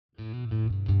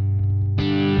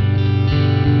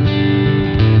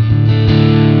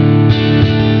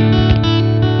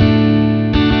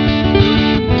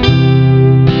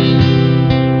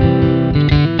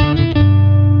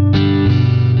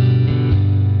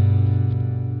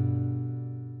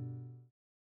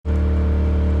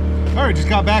right, just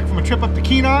got back from a trip up to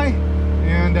Kenai,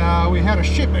 and we had a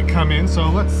shipment come in, so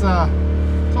let's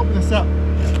open this up,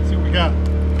 see what we got.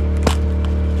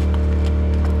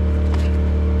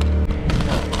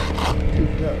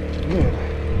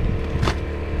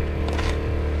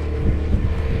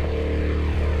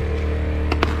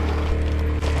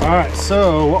 All right,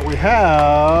 so what we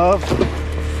have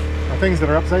are things that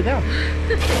are upside down.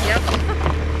 Yep.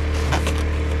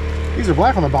 These are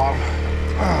black on the bottom.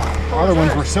 Other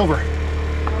ones were silver.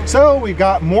 So we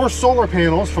got more solar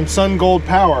panels from Sungold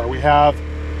Power. We have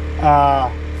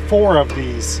 4 of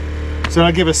these. So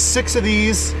that'll give us 6 of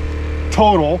these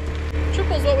total.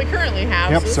 Triples what we currently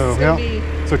have. Yep,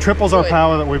 so triples our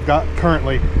power that we've got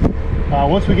currently.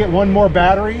 Once we get one more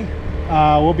battery,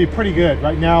 we'll be pretty good.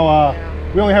 Right now,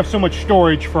 we only have so much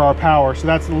storage for our power, so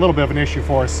that's a little bit of an issue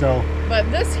for us. So, but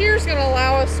this here is going to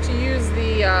allow us to use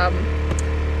the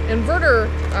inverter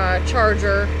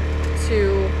charger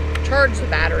to charge the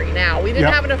battery. Now we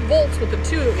didn't have enough volts with the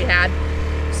 2 that we had,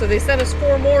 so they sent us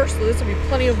 4 more, so this will be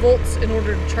plenty of volts in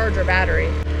order to charge our battery.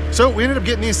 So we ended up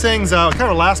getting these things, kind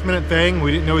of a last minute thing.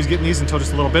 We didn't know he was getting these until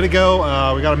just a little bit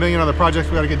ago. We got a million other projects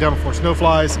we got to get done before snow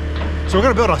flies. So we're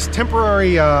going to build a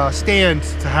temporary stand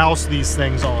to house these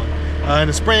things on. In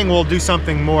the spring we'll do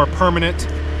something more permanent,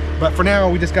 but for now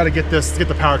we just got to get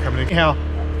the power coming in. Anyhow,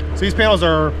 so these panels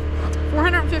are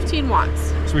 415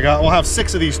 watts. So we'll have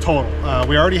 6 of these total.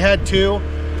 We already had 2.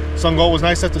 Sungold was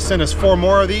nice enough to send us 4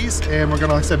 more of these, and we're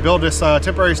gonna, like I said, build this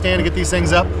temporary stand to get these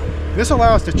things up. This will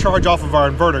allow us to charge off of our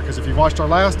inverter, because if you watched our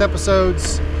last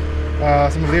episodes,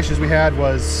 some of the issues we had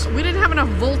was we didn't have enough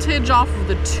voltage off of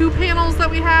the 2 panels that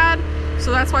we had,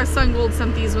 so that's why Sungold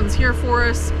sent these ones here for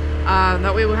us.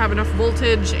 That way we'll have enough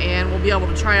voltage and we'll be able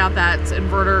to try out that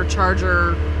inverter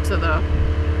charger to the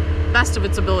best of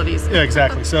its abilities. Yeah,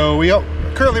 exactly. So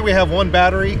currently we have 1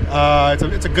 battery.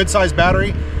 It's a good sized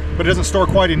battery, but it doesn't store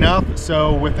quite enough.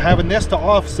 So with having this to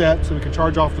offset so we can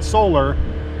charge off the solar,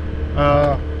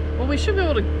 well, we should be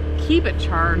able to keep it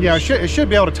charged. Yeah, it should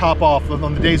be able to top off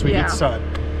on the days we get sun.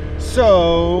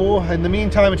 So in the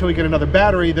meantime, until we get another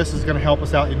battery, this is going to help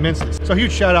us out immensely. So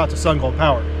huge shout out to Sungold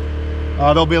Power.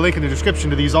 There'll be a link in the description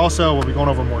to these also. We'll be going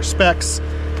over more specs.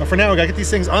 But for now, we got to get these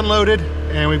things unloaded,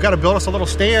 and we've got to build us a little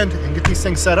stand and get these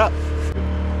things set up.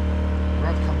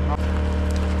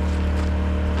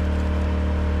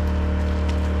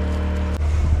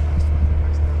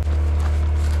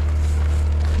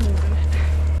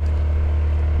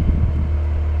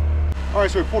 All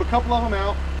right, so we pulled a couple of them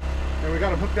out, and we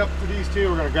got them hooked up to these 2.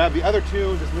 We're going to grab the other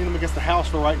 2 and just lean them against the house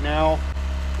for right now.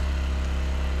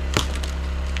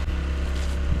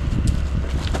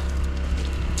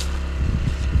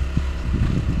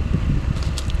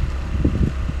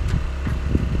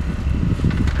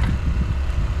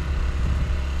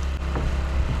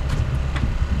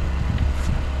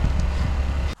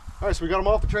 All right, so we got them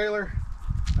off the trailer.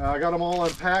 I got them all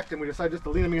unpacked, and we decided just to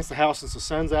lean them against the house since the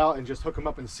sun's out and just hook them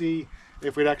up and see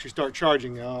if we'd actually start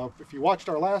charging. If you watched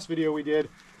our last video we did,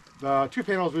 the 2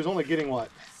 panels was only getting what?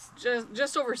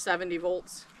 Just over 70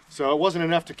 volts. So it wasn't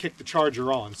enough to kick the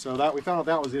charger on. So that we found out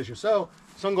that was the issue. So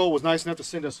Sungold was nice enough to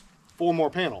send us 4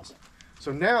 more panels.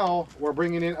 So now we're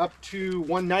bringing in up to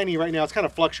 190 right now. It's kind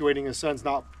of fluctuating. The sun's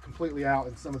not completely out,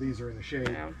 and some of these are in the shade.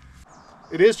 Yeah.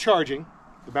 It is charging.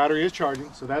 The battery is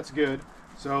charging, so that's good.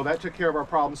 So that took care of our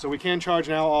problem. So we can charge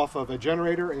now off of a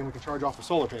generator, and we can charge off the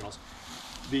solar panels.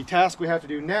 The task we have to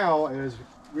do now is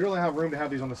we really have room to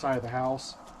have these on the side of the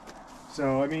house.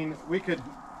 So I mean, we could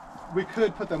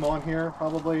put them on here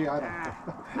probably.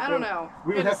 I don't know.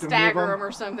 We would have to stagger them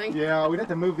or something. Yeah, we'd have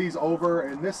to move these over,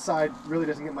 and this side really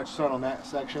doesn't get much sun on that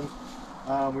section.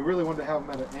 We really wanted to have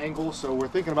them at an angle, so we're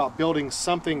thinking about building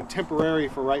something temporary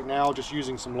for right now, just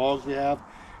using some logs we have,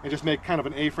 and just make kind of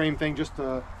an A-frame thing just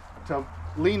to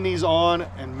lean these on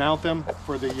and mount them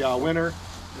for the winter.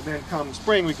 And then come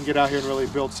spring, we can get out here and really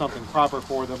build something proper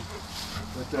for them.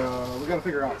 But we got to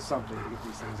figure out something to get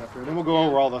these things up here. And then we'll go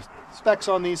over all the specs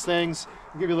on these things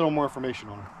and give you a little more information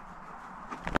on them.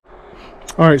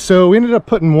 All right, so we ended up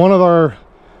putting one of our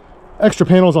extra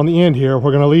panels on the end here.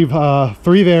 We're going to leave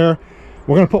 3 there.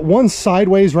 We're going to put 1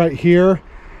 sideways right here.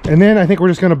 And then I think we're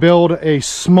just going to build a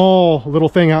small little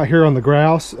thing out here on the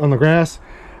grass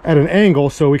at an angle,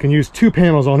 so we can use 2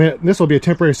 panels on it. This will be a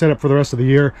temporary setup for the rest of the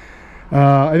year.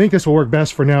 I think this will work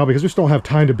best for now because we just don't have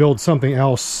time to build something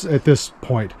else at this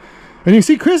point. And you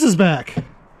see Chris is back.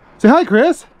 Say hi,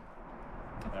 Chris.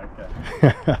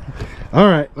 Okay. All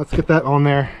right, let's get that on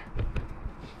there.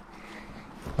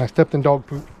 I stepped in dog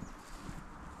poop.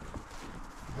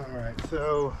 All right,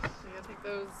 so you gotta take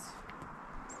those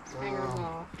hangers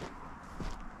off.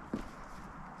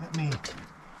 Let me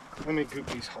Let me goop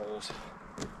these holes.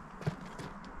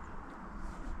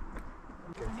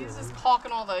 He's just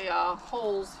caulking all the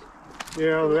holes.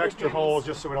 Yeah, the extra holes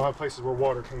just so we don't have places where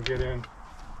water can get in.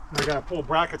 I gotta pull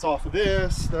brackets off of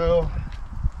this though,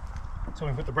 so we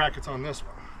can put the brackets on this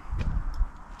one.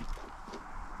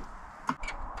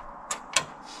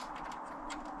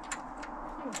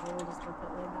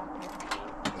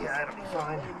 Yeah, it'll be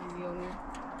fine.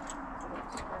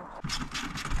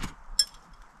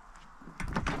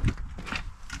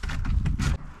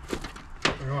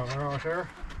 You want one right there?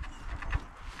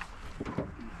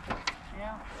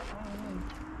 Yeah.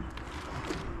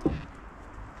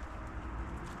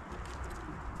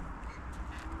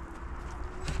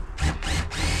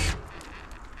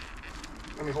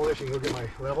 Let me hold this, you can go get my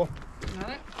level. Got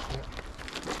it? Yeah.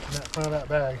 In that front of that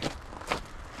bag.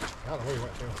 I don't know where you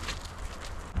went to.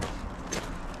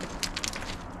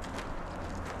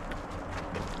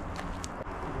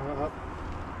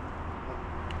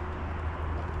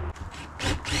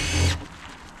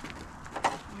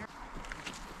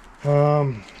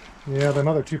 Yeah, the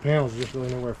other two panels are just really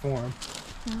nowhere for them.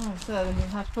 Like I said, you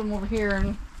have to put them over here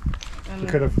and we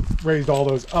could have raised all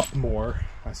those up more,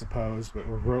 I suppose, but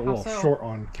we're a little short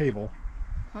on cable.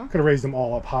 Huh? Could have raised them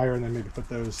all up higher and then maybe put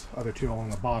those other two all on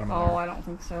the bottom. Oh, I don't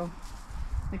think so.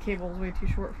 The cable's way too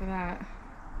short for that.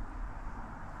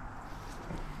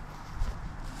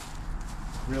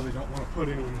 Really don't want to put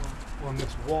any on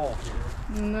this wall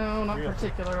here. No, not really.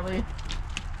 Particularly.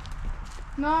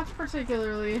 Not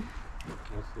particularly.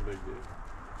 What's the big deal?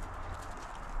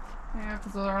 Yeah,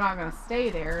 because they're not going to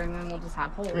stay there, and then we'll just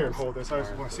have holes. Come here and hold this. I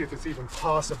just want to see if it's even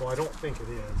possible. I don't think it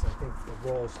is. I think the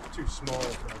wall's too small to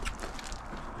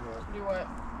do what?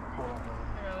 Hold on.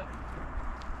 I got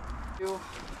it.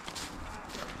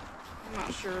 I'm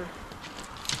not sure.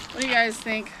 What do you guys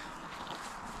think?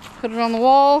 Put it on the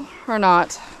wall or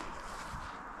not?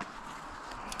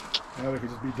 Yeah, we could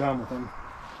just be done with them.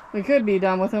 We could be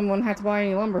done with them. Wouldn't have to buy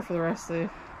any lumber for the rest of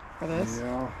for this.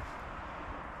 Yeah.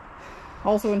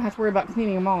 Also, wouldn't have to worry about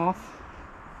cleaning them off.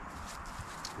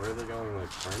 Where are they going, like,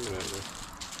 permanently?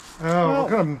 We're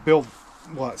gonna build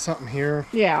what? Something here?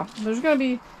 Yeah, there's gonna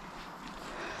be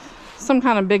some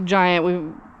kind of big giant.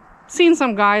 We've seen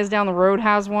some guys down the road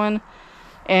has one,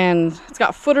 and it's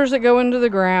got footers that go into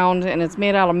the ground, and it's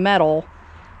made out of metal,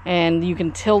 and you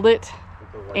can tilt it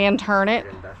and turn it.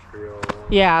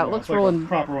 Yeah, it looks like really a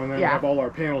proper one. Then we have all our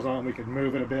panels on. We could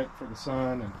move it a bit for the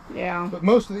sun. And yeah. But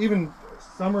most of even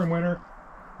summer and winter,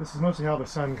 this is mostly how the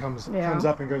sun comes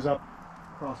up and goes up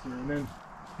across here. And then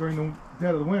during the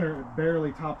dead of the winter, it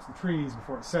barely tops the trees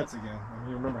before it sets again. I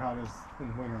mean, you remember how it is in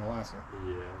the winter in Alaska.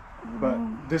 Yeah. But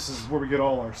this is where we get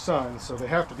all our sun, so they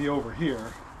have to be over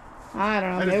here. I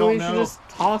don't know. Maybe we should just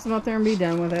toss them up there and be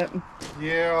done with it.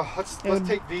 Yeah, let's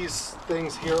take these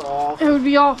things here off. It would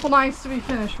be awful nice to be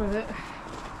finished with it.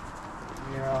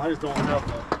 Yeah, I just don't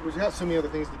have we got so many other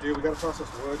things to do. We got to process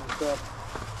wood and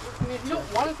stuff. I mean, if you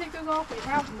don't want to take those off, we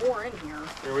have more in here.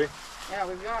 Here we? Yeah,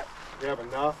 we've got. We have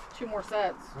enough. 2 more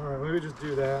sets. All right, maybe just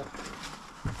do that.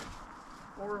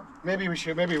 Or maybe we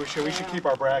should. We should keep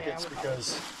our brackets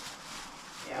because.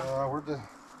 Yeah. Where'd the?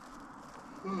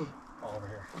 All over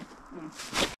here.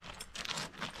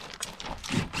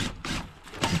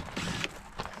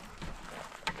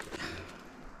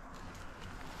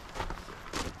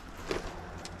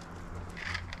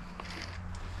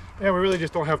 Yeah, we really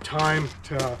just don't have time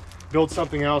to build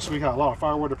something else. We got a lot of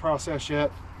firewood to process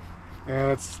yet,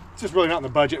 and it's just really not in the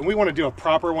budget. And we want to do a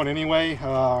proper one anyway.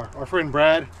 Our friend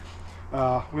Brad,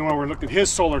 we looked at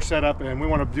his solar setup, and we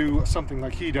want to do something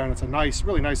like he done. It's a nice,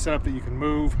 really nice setup that you can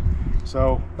move.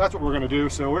 So that's what we're going to do.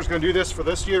 So we're just going to do this for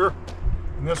this year,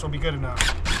 and this will be good enough.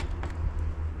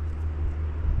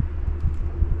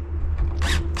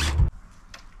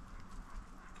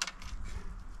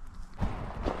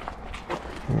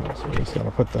 So we just got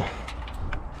to put the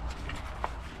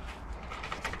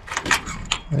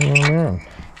thing on there and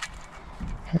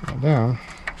hang it down.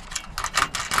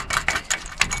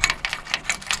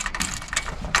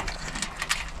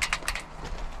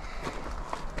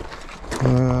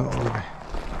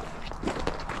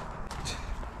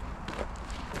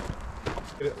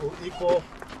 Get it equal.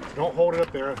 Don't hold it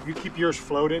up there. You keep yours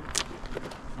floated.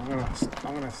 I'm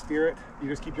gonna steer it. You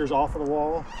just keep yours off of the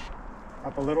wall.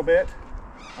 Up a little bit.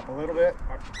 Up a little bit.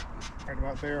 Right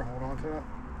about there. Hold on to it.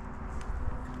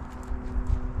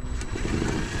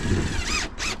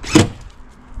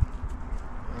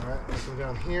 All right. Let's go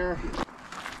down here.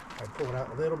 I pull it out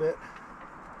a little bit.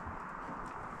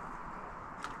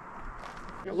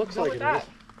 It looks like it is.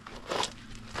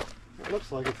 It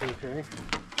looks like it's okay.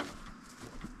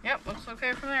 Yep, looks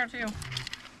okay from there too.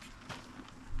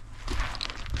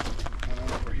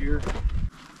 here.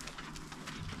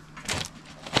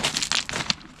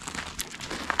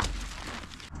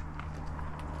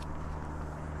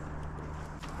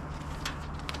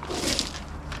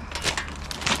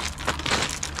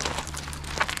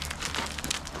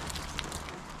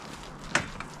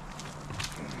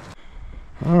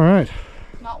 All right.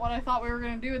 Not what I thought we were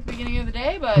going to do at the beginning of the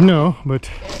day, but no, but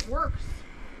it works.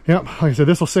 Yep, like I said,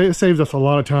 this will it saves us a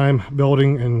lot of time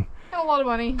building and a lot of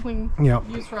money we can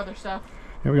use for other stuff.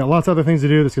 Yeah, we got lots of other things to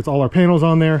do. This gets all our panels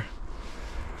on there.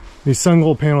 These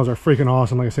Sungold panels are freaking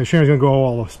awesome. Like I said, Sharon's gonna go over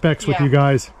all the specs with you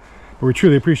guys. But we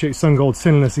truly appreciate Sungold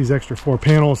sending us these extra 4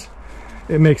 panels.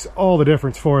 It makes all the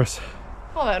difference for us.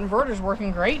 Well, that inverter's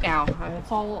working great now.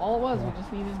 That's all it was. We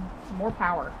just needed some more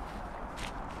power.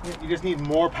 You just need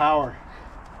more power,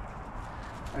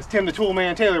 as Tim the Tool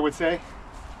Man Taylor would say.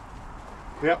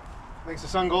 Yep, thanks to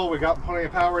Sungold, we got plenty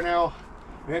of power now.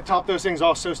 And it topped those things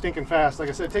off so stinking fast. Like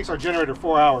I said, it takes our generator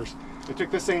 4 hours. It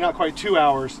took this thing not quite 2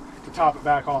 hours to top it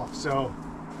back off. So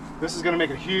this is gonna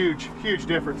make a huge, huge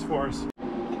difference for us.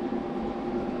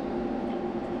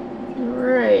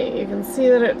 Alright, you can see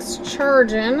that it's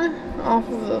charging off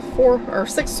of the 4 or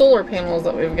 6 solar panels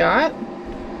that we've got.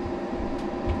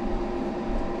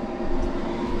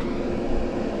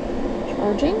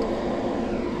 Charging.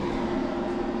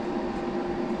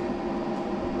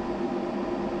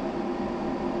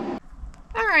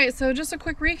 Alright, so just a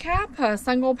quick recap.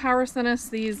 Sungold Power sent us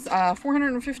these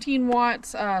 415 watt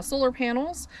solar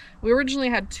panels. We originally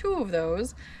had 2 of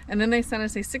those, and then they sent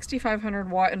us a 6500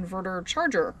 watt inverter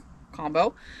charger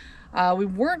combo. We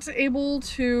weren't able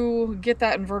to get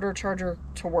that inverter charger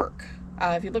to work.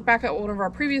 If you look back at one of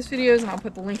our previous videos, and I'll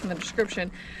put the link in the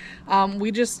description,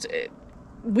 we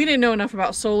didn't know enough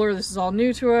about solar. This is all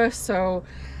new to us, so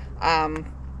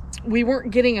we weren't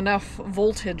getting enough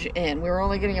voltage in. We were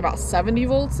only getting about 70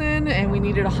 volts in, and we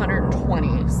needed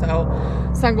 120. So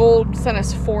Sungold sent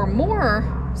us 4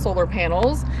 more solar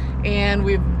panels, and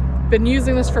we've been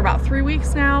using this for about 3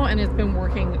 weeks now, and it's been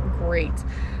working great.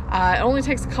 It only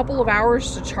takes a couple of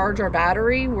hours to charge our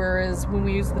battery, whereas when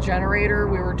we use the generator,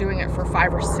 we were doing it for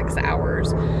 5 or 6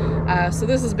 hours. So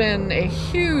this has been a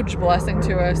huge blessing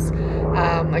to us.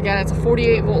 Again, it's a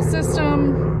 48 volt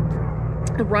system.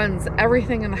 It runs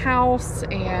everything in the house,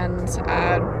 and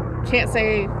can't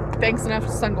say thanks enough to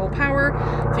Sungold Power.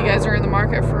 If you guys are in the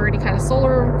market for any kind of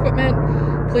solar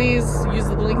equipment, please use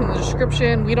the link in the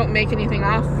description. We don't make anything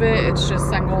off of it. It's just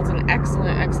Sungold's an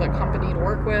excellent, excellent company to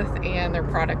work with, and their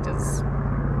product is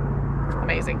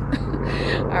amazing.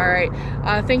 All right.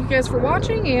 Thank you guys for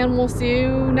watching, and we'll see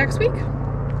you next week.